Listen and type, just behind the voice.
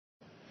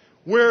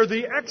where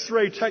the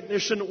x-ray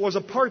technician was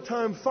a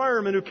part-time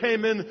fireman who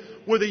came in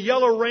with a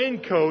yellow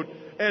raincoat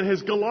and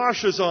his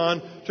galoshes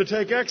on to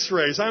take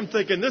x-rays. I'm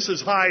thinking, this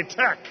is high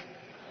tech.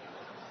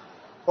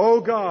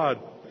 Oh God,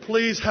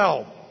 please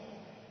help.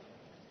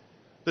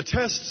 The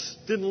tests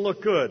didn't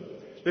look good.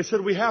 They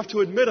said, we have to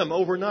admit him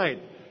overnight.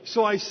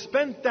 So I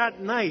spent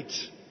that night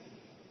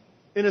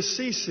in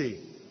Assisi,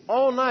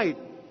 all night,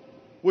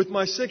 with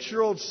my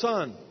 6-year-old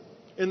son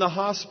in the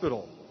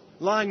hospital,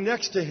 lying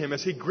next to him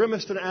as he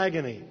grimaced in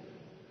agony.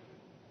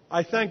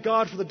 I thank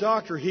God for the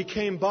doctor. He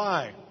came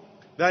by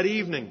that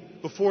evening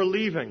before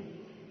leaving,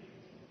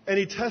 and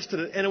he tested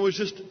it, and it was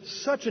just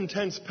such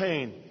intense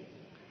pain.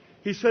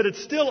 He said,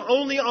 it's still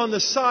only on the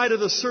side of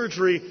the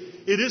surgery.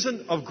 It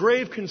isn't of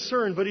grave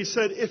concern, but he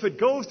said, if it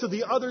goes to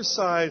the other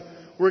side,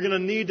 we're going to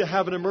need to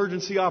have an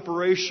emergency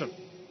operation.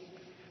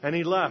 And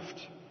he left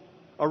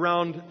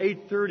around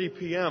 8:30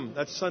 p.m.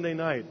 that Sunday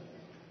night.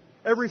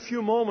 Every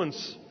few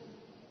moments,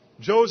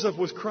 Joseph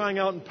was crying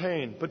out in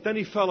pain, but then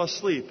he fell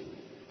asleep.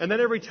 And then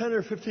every 10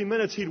 or 15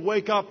 minutes, he'd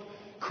wake up,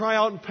 cry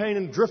out in pain,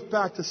 and drift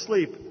back to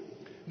sleep.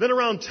 Then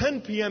around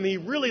 10 p.m., he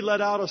really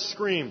let out a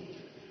scream.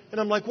 And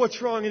I'm like,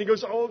 what's wrong? And he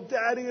goes, oh,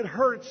 Daddy, it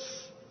hurts.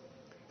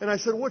 And I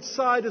said, what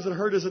side does it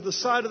hurt? Is it the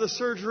side of the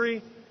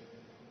surgery?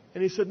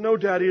 And he said, no,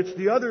 Daddy, it's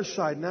the other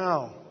side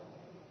now.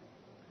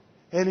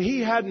 And he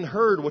hadn't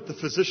heard what the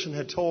physician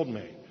had told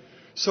me.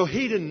 So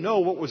he didn't know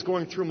what was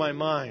going through my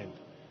mind.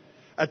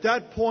 At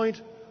that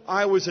point,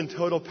 I was in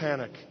total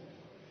panic.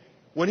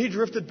 When he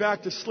drifted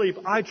back to sleep,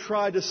 I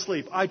tried to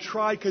sleep. I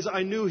tried because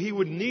I knew he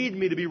would need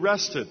me to be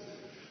rested.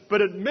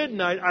 But at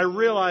midnight, I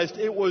realized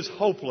it was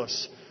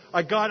hopeless.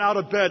 I got out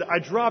of bed, I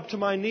dropped to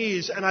my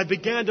knees, and I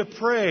began to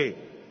pray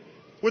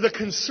with a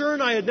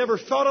concern I had never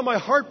felt in my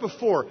heart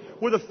before,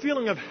 with a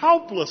feeling of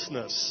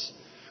helplessness.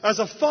 As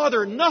a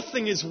father,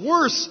 nothing is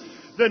worse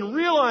than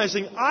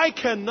realizing I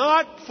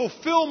cannot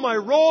fulfill my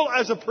role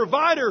as a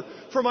provider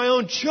for my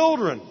own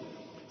children.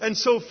 And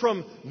so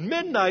from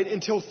midnight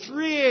until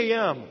 3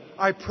 a.m.,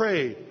 I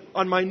prayed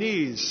on my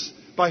knees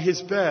by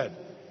his bed.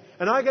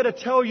 And I got to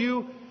tell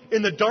you,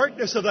 in the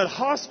darkness of that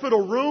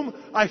hospital room,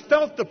 I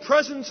felt the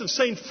presence of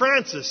St.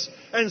 Francis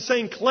and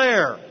St.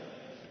 Clare,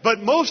 but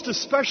most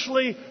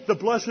especially the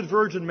Blessed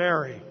Virgin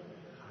Mary.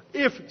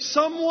 If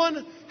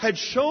someone had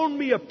shown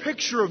me a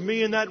picture of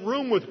me in that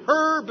room with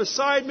her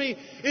beside me,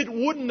 it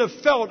wouldn't have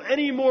felt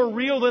any more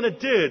real than it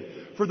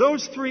did. For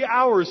those 3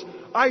 hours,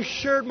 I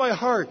shared my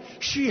heart.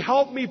 She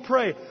helped me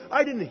pray.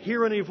 I didn't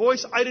hear any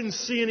voice. I didn't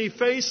see any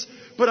face.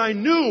 But I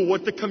knew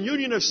what the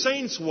communion of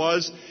saints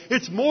was.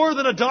 It's more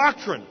than a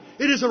doctrine.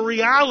 It is a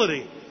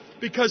reality.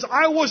 Because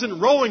I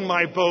wasn't rowing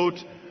my boat.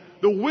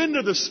 The wind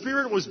of the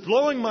Spirit was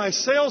blowing my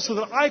sails so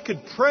that I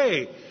could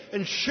pray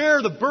and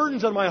share the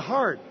burdens on my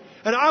heart.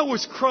 And I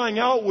was crying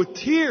out with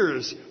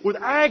tears, with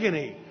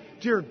agony.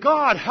 Dear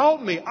God,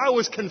 help me. I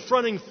was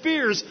confronting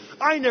fears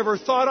I never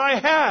thought I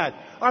had.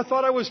 I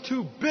thought I was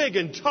too big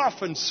and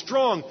tough and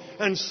strong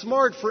and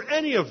smart for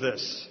any of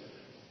this.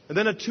 And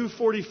then at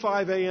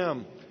 2:45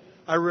 a.m.,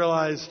 I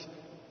realized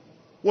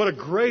what a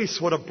grace,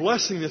 what a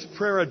blessing this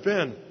prayer had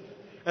been.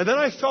 And then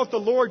I felt the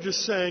Lord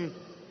just saying,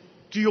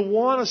 do you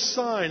want a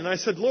sign? And I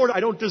said, Lord, I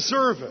don't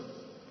deserve it.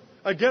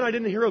 Again, I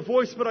didn't hear a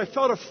voice, but I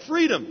felt a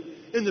freedom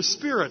in the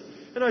Spirit.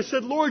 And I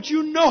said, Lord,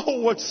 you know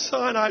what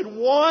sign I'd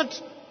want.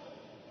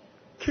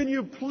 Can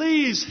you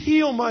please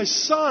heal my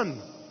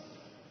son?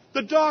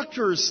 The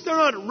doctors, they're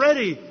not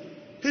ready.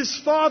 His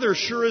father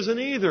sure isn't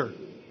either.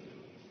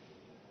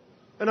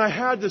 And I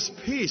had this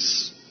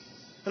peace.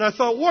 And I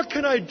thought, what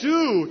can I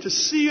do to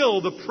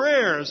seal the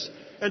prayers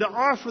and to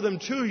offer them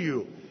to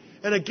you?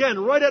 And again,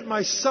 right at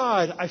my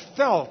side, I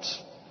felt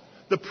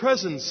the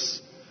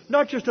presence,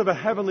 not just of a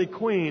heavenly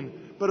queen,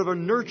 but of a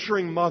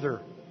nurturing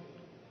mother.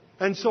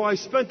 And so I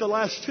spent the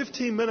last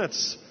 15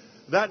 minutes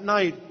that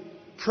night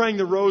praying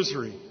the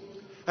rosary.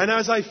 And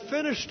as I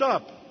finished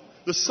up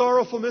the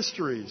sorrowful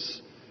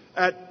mysteries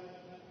at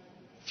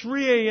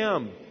 3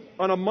 a.m.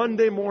 on a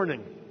Monday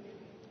morning,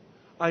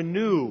 I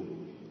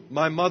knew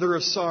my mother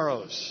of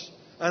sorrows.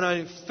 And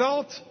I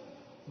felt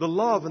the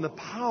love and the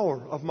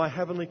power of my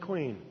heavenly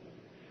queen.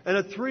 And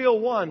at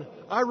 3:01,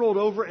 I rolled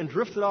over and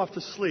drifted off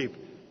to sleep.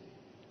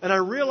 And I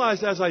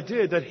realized as I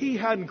did that he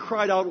hadn't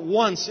cried out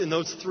once in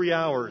those 3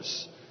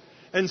 hours.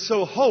 And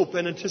so hope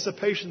and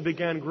anticipation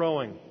began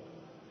growing.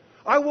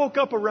 I woke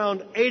up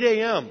around 8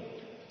 a.m.,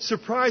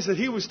 surprised that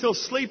he was still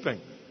sleeping.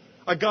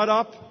 I got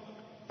up,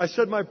 I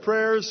said my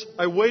prayers,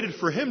 I waited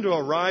for him to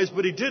arise,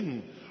 but he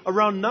didn't.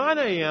 Around 9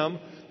 a.m.,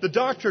 the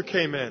doctor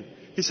came in.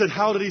 He said,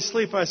 how did he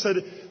sleep? I said,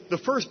 the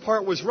first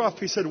part was rough.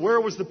 He said, where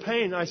was the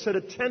pain? I said,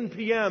 at 10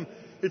 p.m.,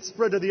 it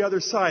spread to the other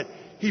side.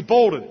 He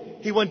bolted.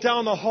 He went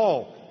down the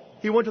hall.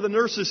 He went to the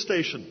nurse's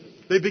station.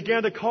 They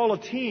began to call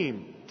a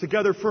team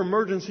together for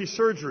emergency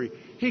surgery.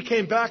 He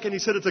came back and he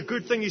said, it's a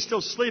good thing he's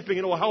still sleeping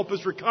and it will help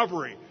his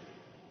recovery.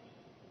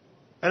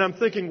 And I'm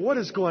thinking, what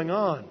is going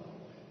on?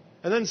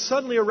 And then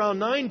suddenly around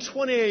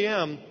 9:20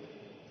 a.m.,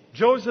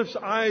 Joseph's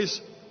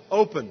eyes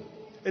opened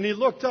and he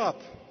looked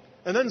up.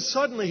 And then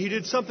suddenly he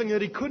did something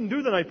that he couldn't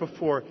do the night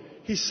before.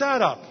 He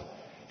sat up.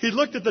 he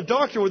looked at the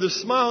doctor with a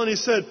smile and he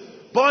said,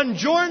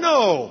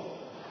 "Buongiorno."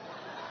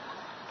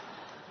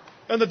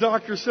 And the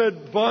doctor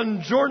said,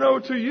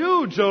 "Buongiorno to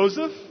you,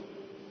 Joseph."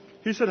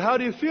 He said, "How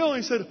do you feel?"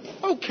 And he said,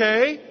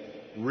 "Okay."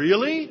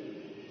 "Really?"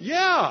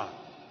 "Yeah."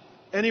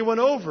 And he went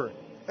over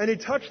and he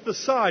touched the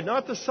side,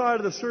 not the side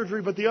of the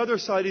surgery, but the other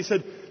side. He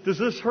said, "Does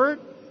this hurt?"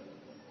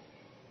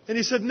 And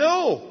he said,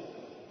 "No."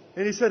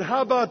 And he said,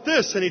 "How about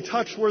this?" And he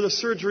touched where the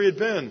surgery had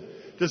been.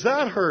 "Does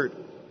that hurt?"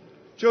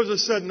 Joseph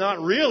said,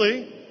 "Not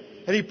really."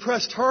 And he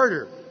pressed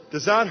harder.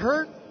 "Does that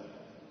hurt?"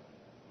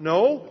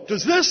 "No."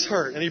 "Does this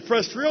hurt?" And he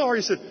pressed real hard.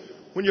 He said,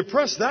 "When you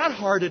press that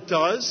hard, it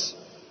does."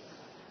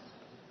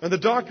 And the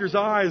doctor's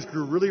eyes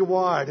grew really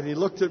wide, and he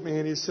looked at me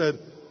and he said,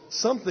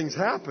 "Something's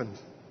happened."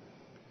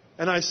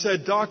 And I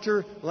said,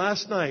 "Doctor,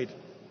 last night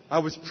I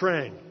was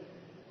praying,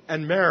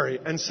 and Mary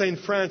and St.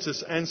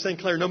 Francis and St.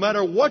 Clare, no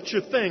matter what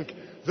you think,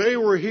 they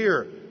were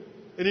here."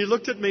 And he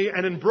looked at me,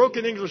 and in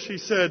broken English he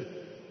said,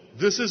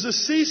 "This is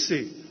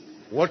Assisi.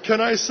 What can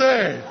I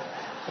say?"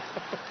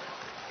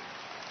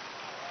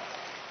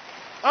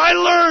 I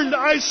learned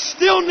I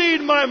still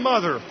need my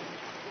mother.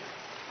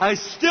 I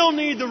still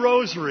need the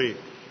rosary.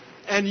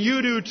 And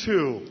you do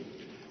too.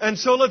 And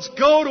so let's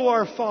go to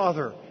our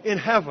Father in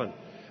heaven.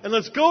 And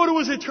let's go to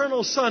His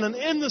eternal Son. And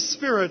in the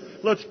Spirit,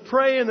 let's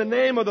pray in the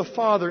name of the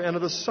Father and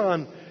of the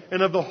Son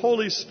and of the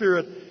Holy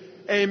Spirit.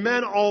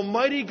 Amen.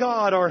 Almighty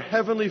God, our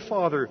Heavenly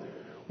Father,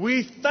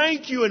 we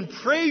thank you and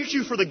praise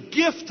you for the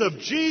gift of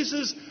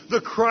Jesus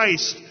the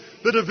Christ,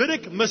 the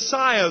Davidic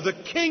Messiah, the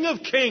King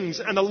of Kings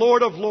and the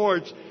Lord of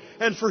Lords,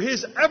 and for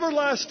His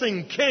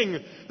everlasting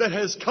King that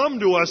has come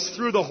to us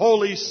through the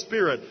Holy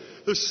Spirit,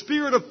 the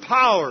Spirit of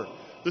power,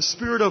 the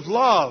Spirit of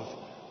love,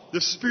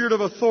 the Spirit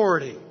of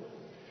authority.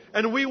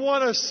 And we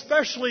want to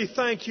especially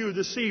thank you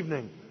this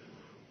evening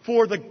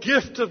for the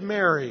gift of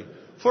Mary,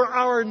 for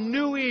our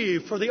new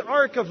Eve, for the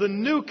Ark of the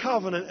New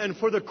Covenant, and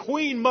for the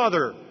Queen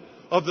Mother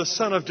of the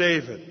Son of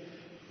David,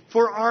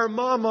 for our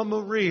Mama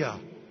Maria.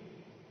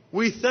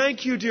 We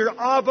thank you, dear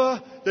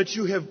Abba, that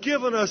you have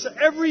given us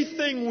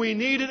everything we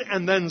needed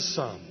and then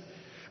some.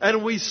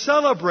 And we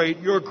celebrate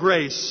your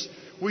grace.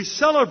 We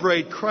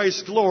celebrate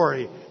Christ's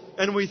glory.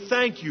 And we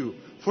thank you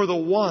for the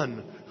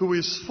one who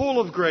is full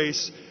of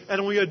grace.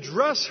 And we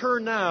address her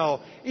now,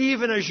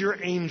 even as your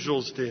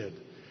angels did.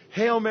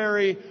 Hail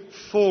Mary,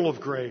 full of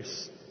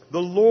grace.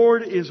 The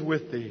Lord is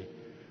with thee.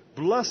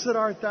 Blessed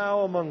art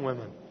thou among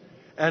women,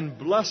 and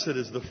blessed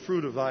is the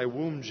fruit of thy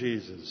womb,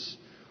 Jesus.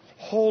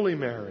 Holy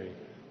Mary,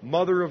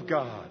 Mother of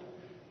God,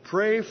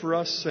 pray for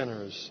us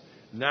sinners,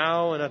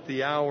 now and at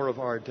the hour of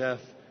our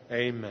death.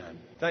 Amen.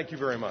 Thank you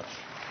very much.